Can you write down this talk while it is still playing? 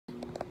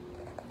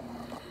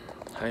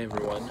Hi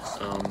everyone.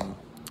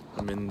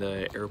 I'm in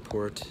the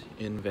airport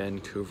in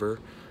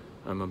Vancouver.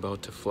 I'm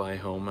about to fly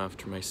home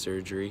after my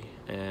surgery,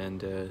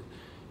 and it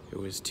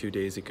was 2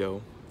 days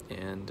ago,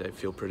 and I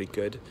feel pretty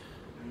good.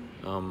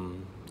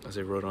 As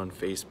I wrote on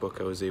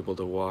Facebook, I was able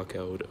to walk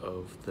out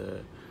of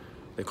the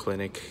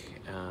clinic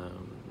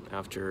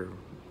after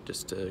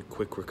just a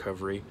quick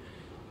recovery,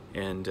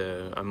 and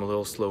I'm a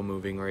little slow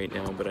moving right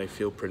now, but I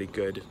feel pretty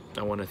good.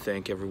 I want to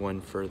thank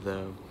everyone for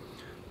the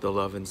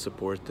love and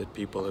support that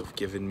people have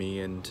given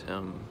me, and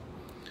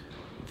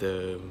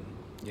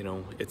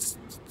it's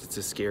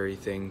a scary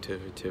thing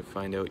to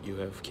find out you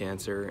have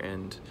cancer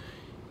and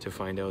to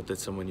find out that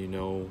someone you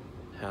know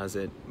has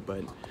it.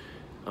 But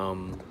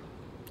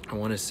I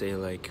want to say,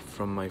 like,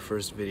 from my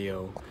first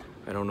video,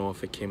 I don't know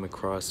if it came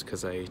across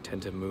because I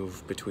tend to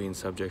move between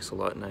subjects a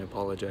lot, and I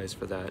apologize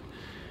for that,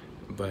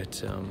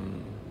 but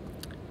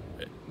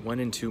 1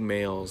 in 2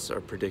 males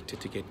are predicted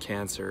to get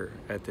cancer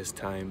at this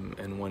time,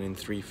 and 1 in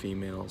 3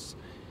 females.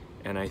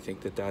 And I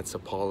think that that's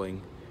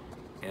appalling.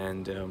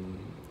 And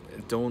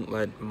don't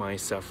let my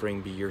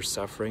suffering be your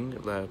suffering.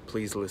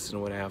 Please listen to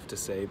what I have to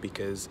say,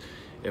 because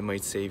it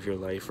might save your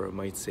life, or it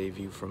might save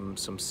you from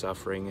some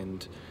suffering.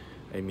 And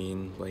I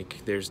mean,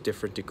 like, there's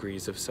different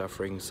degrees of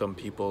suffering. Some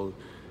people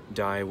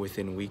die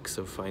within weeks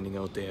of finding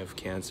out they have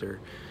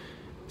cancer.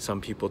 Some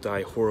people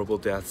die horrible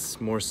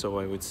deaths, more so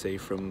I would say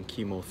from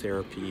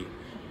chemotherapy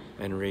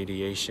and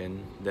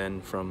radiation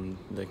than from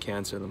the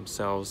cancer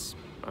themselves.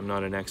 I'm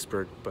not an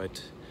expert,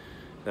 but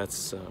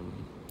that's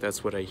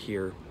what I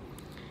hear.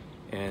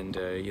 And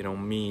you know,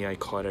 me, I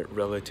caught it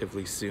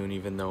relatively soon,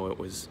 even though it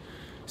was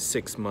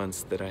 6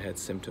 months that I had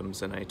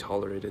symptoms, and I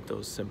tolerated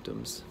those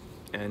symptoms.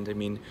 And I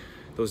mean,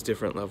 those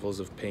different levels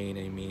of pain,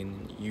 I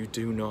mean, you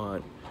do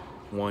not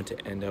want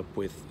to end up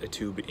with a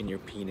tube in your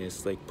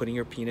penis. Like, putting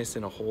your penis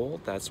in a hole,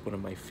 that's one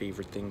of my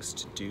favorite things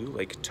to do,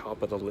 like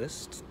top of the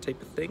list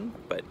type of thing.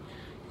 But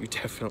you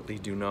definitely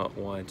do not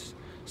want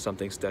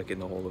something stuck in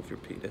the hole of your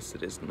penis.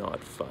 It is not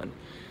fun.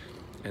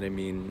 And I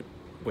mean,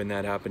 when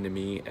that happened to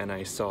me and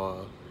I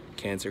saw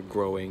cancer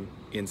growing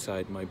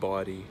inside my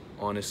body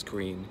on a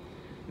screen,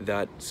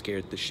 that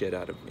scared the shit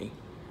out of me.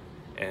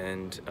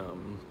 And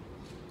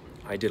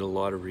I did a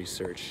lot of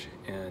research,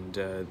 and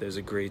there's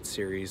a great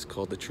series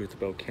called The Truth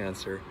About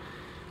Cancer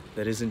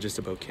that isn't just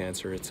about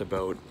cancer, it's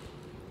about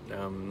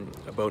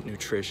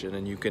nutrition.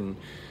 And you can,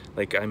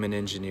 like, I'm an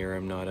engineer,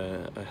 I'm not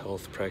a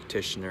health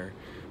practitioner,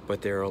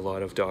 but there are a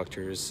lot of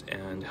doctors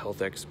and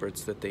health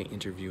experts that they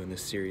interview in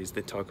this series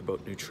that talk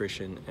about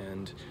nutrition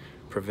and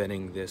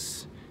preventing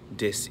this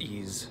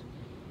dis-ease,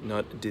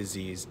 not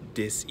disease,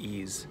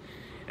 dis-ease.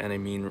 And I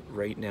mean,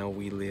 right now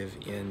we live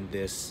in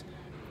this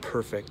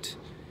perfect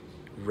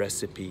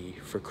recipe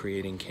for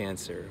creating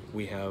cancer.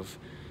 We have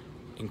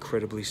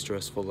incredibly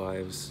stressful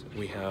lives.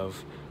 We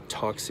have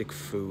toxic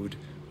food,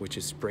 which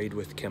is sprayed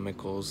with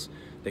chemicals,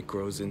 that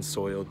grows in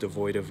soil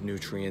devoid of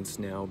nutrients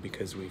now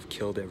because we've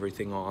killed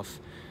everything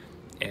off.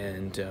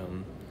 And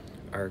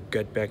our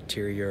gut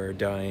bacteria are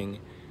dying.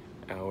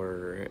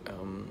 We're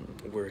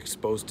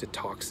exposed to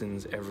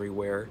toxins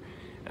everywhere,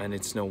 and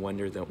it's no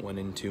wonder that 1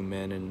 in 2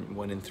 men and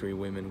 1 in 3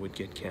 women would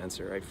get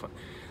cancer.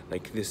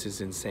 Like, this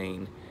is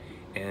insane.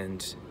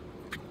 And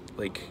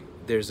like,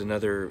 there's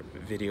another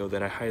video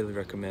that I highly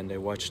recommend. I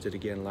watched it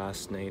again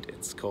last night.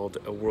 It's called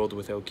A World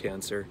Without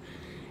Cancer,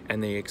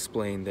 and they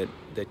explain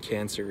that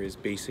cancer is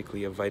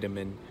basically a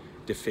vitamin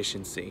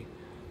deficiency,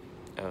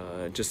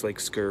 just like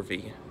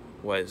scurvy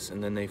was.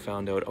 And then they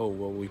found out, oh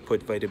well, we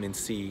put vitamin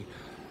C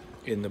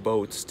in the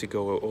boats to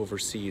go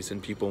overseas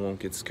and people won't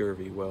get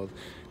scurvy. Well,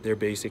 they're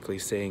basically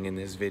saying in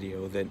this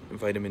video that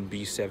vitamin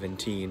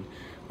B17,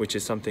 which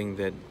is something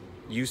that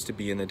used to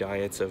be in the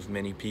diets of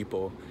many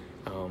people,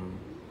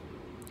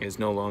 is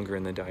no longer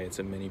in the diets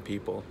of many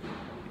people,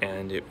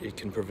 and it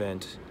can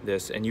prevent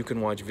this. And you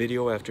can watch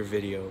video after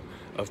video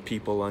of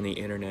people on the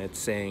internet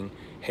saying,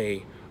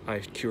 hey,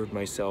 I've cured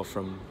myself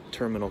from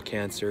terminal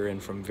cancer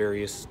and from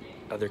various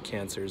other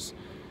cancers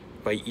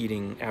by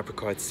eating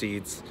apricot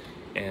seeds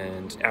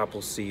and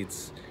apple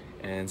seeds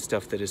and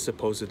stuff that is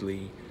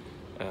supposedly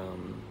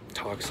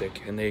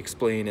toxic. And they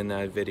explain in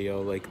that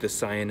video, like, the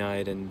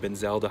cyanide and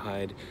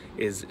benzaldehyde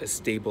is a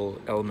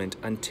stable element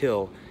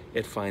until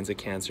it finds a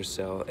cancer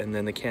cell, and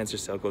then the cancer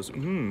cell goes,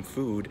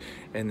 food,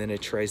 and then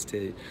it tries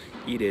to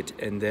eat it,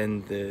 and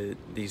then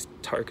these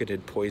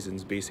targeted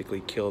poisons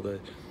basically kill the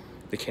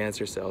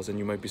cancer cells. And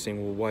you might be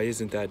saying, well, why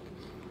isn't that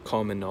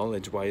common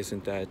knowledge? Why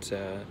isn't that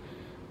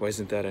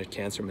a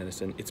cancer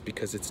medicine? It's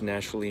because it's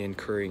naturally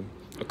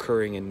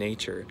occurring in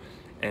nature,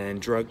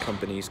 and drug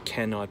companies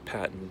cannot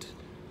patent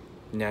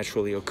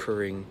naturally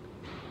occurring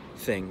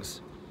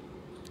things.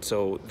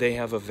 So they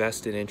have a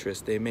vested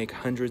interest. They make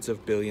hundreds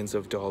of billions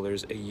of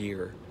dollars a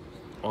year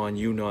on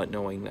you not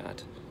knowing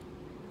that.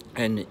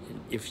 And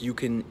if you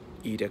can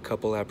eat a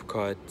couple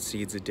apricot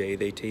seeds a day,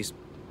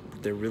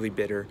 they're really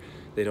bitter.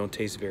 They don't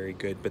taste very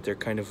good, but they're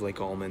kind of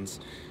like almonds.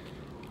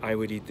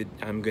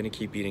 I'm gonna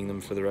keep eating them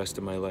for the rest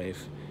of my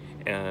life,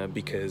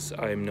 because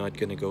I'm not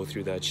gonna go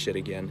through that shit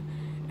again.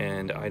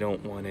 And I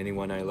don't want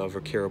anyone I love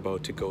or care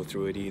about to go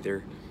through it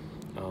either.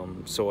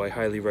 So I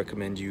highly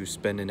recommend you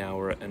spend an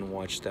hour and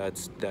watch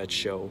that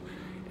show.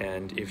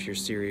 And if you're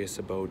serious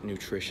about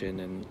nutrition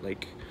and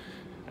like,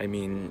 I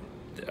mean,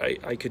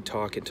 I could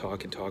talk and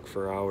talk and talk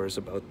for hours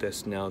about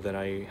this now that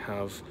I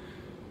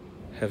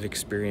have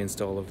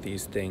experienced all of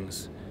these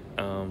things.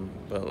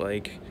 But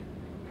like,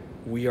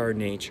 we are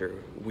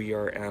nature, we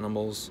are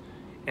animals,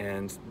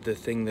 and the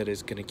thing that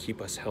is going to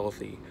keep us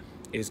healthy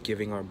is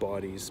giving our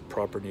bodies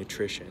proper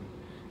nutrition.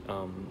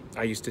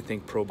 I used to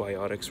think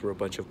probiotics were a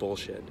bunch of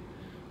bullshit.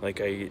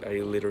 Like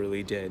I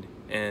literally did.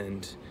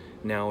 And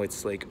now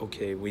it's like,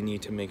 okay, we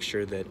need to make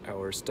sure that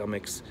our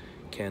stomachs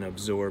can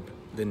absorb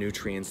the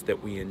nutrients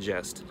that we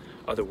ingest.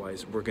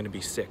 Otherwise, we're going to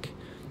be sick.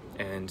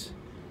 And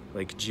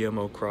like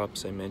GMO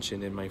crops I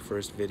mentioned in my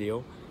first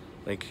video,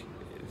 like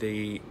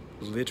they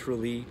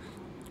literally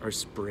are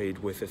sprayed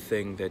with a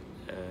thing that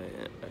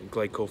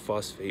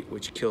glycophosphate,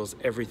 which kills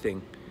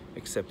everything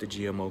except the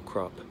GMO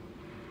crop.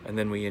 And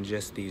then we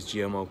ingest these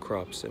GMO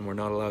crops, and we're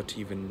not allowed to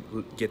even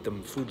get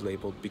them food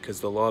labeled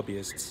because the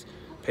lobbyists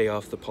pay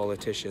off the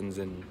politicians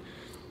and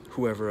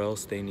whoever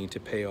else they need to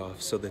pay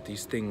off so that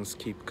these things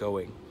keep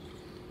going.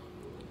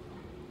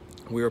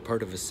 We're a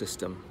part of a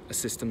system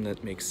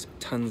that makes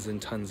tons and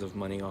tons of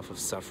money off of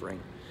suffering.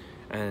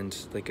 And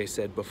like I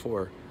said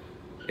before,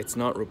 it's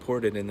not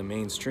reported in the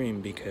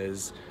mainstream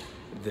because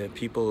the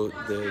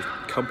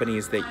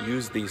companies that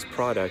use these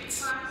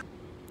products,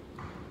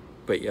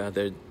 but yeah,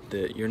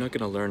 you're not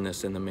going to learn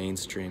this in the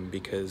mainstream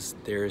because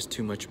there is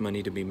too much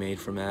money to be made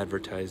from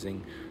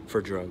advertising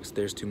for drugs.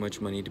 There's too much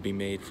money to be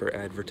made for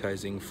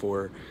advertising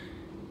for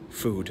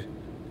food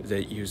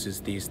that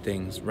uses these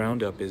things.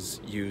 Roundup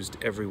is used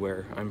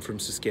everywhere. I'm from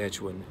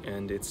Saskatchewan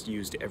and it's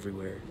used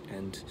everywhere.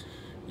 And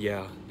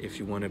yeah, if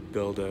you want to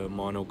build a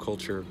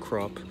monoculture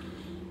crop,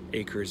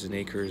 acres and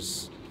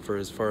acres for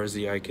as far as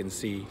the eye can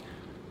see,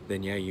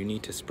 then yeah, you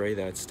need to spray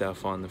that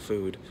stuff on the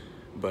food.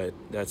 But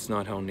that's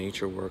not how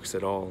nature works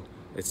at all.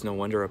 It's no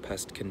wonder a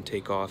pest can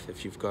take off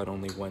if you've got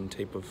only one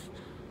type of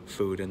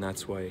food, and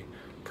that's why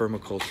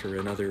permaculture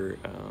and other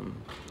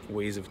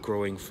ways of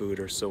growing food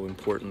are so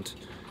important.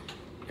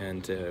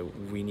 And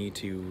we need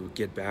to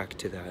get back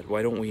to that.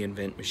 Why don't we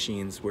invent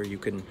machines where you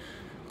can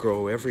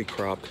grow every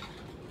crop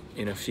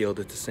in a field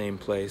at the same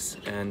place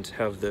and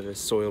have the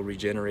soil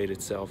regenerate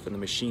itself and the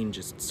machine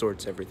just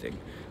sorts everything?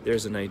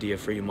 There's an idea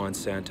for you,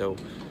 Monsanto.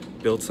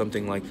 Build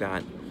something like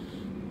that.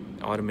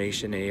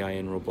 Automation, AI,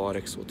 and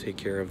robotics will take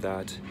care of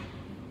that.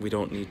 We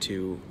don't need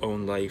to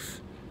own life.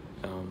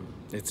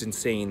 It's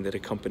insane that a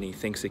company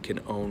thinks it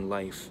can own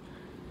life.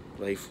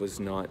 Life was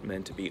not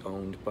meant to be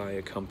owned by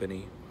a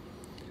company.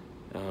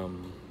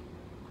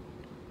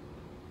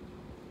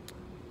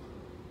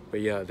 But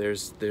yeah,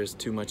 there's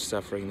too much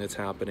suffering that's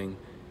happening,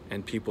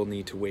 and people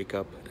need to wake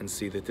up and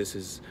see that this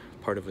is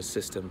part of a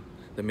system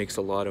that makes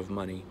a lot of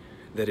money,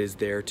 that is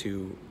there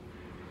to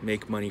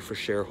make money for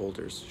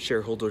shareholders.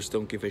 Shareholders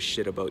don't give a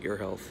shit about your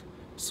health.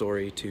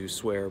 Sorry to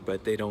swear,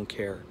 but they don't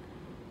care,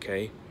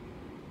 okay?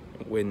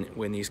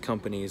 When these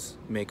companies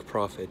make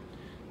profit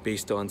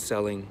based on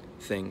selling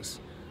things,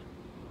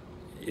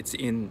 it's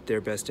in their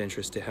best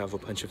interest to have a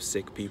bunch of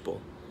sick people.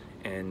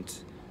 And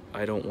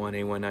I don't want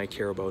anyone I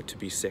care about to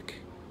be sick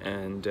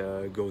and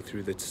go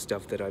through the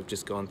stuff that I've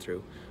just gone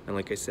through. And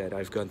like I said,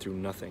 I've gone through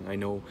nothing. I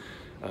know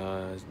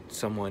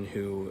someone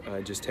who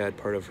just had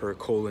part of her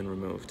colon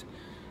removed,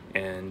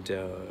 and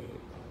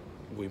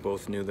we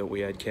both knew that we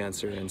had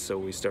cancer, and so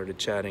we started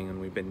chatting and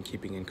we've been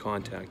keeping in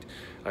contact.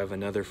 I have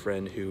another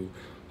friend who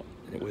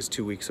was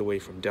 2 weeks away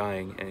from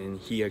dying, and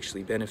he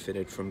actually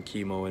benefited from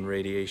chemo and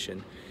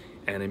radiation.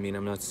 And I mean,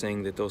 I'm not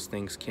saying that those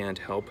things can't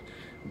help,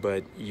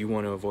 but you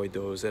want to avoid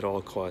those at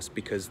all costs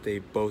because they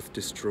both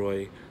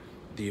destroy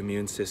the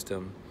immune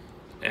system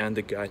and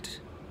the gut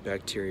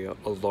bacteria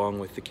along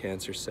with the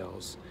cancer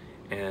cells.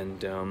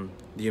 And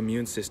the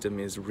immune system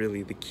is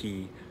really the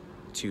key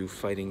to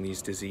fighting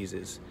these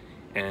diseases.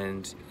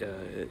 And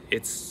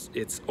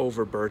it's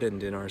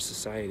overburdened in our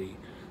society.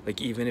 Like,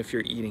 even if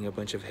you're eating a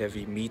bunch of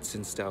heavy meats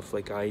and stuff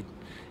like I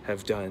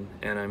have done,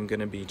 and I'm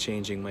gonna be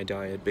changing my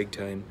diet big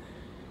time,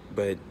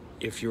 but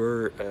if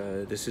you're,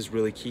 this is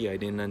really key, I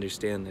didn't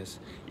understand this.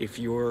 If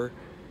your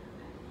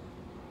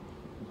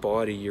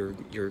body,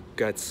 your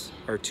guts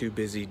are too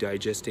busy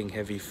digesting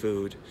heavy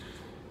food,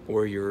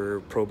 or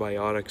your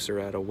probiotics are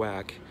out of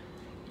whack,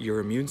 your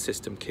immune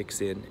system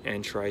kicks in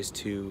and tries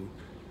to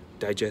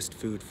digest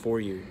food for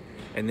you,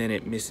 and then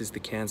it misses the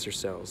cancer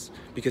cells,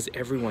 because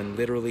everyone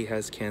literally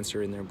has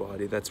cancer in their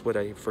body. That's what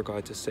I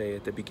forgot to say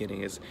at the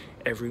beginning, is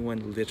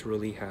everyone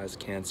literally has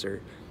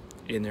cancer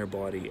in their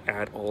body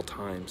at all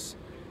times.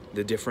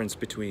 The difference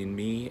between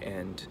me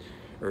and,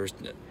 or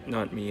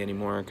not me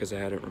anymore because I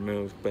had it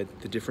removed,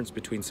 but the difference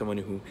between someone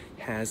who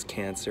has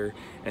cancer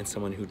and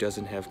someone who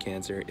doesn't have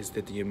cancer is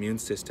that the immune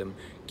system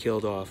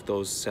killed off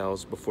those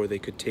cells before they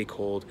could take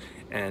hold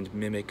and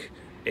mimic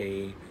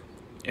an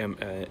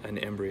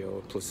embryo,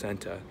 a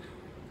placenta.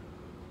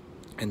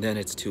 And then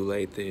it's too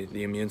late.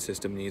 The immune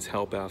system needs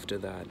help after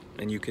that.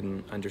 And you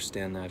can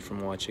understand that from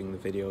watching the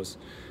videos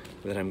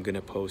that I'm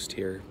gonna post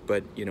here.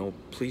 But, you know,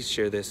 please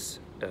share this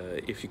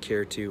if you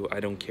care to. I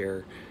don't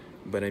care,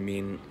 but I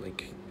mean,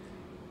 like,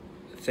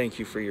 thank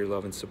you for your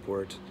love and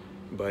support,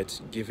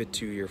 but give it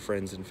to your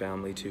friends and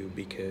family too,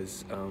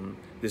 because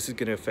this is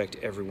going to affect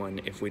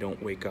everyone if we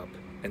don't wake up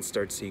and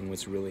start seeing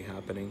what's really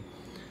happening.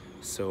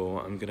 So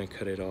I'm gonna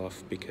cut it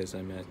off because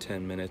I'm at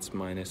 10 minutes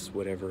minus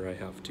whatever I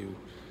have to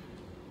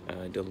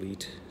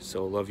delete.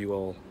 So love you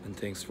all, and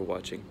thanks for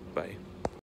watching. Bye.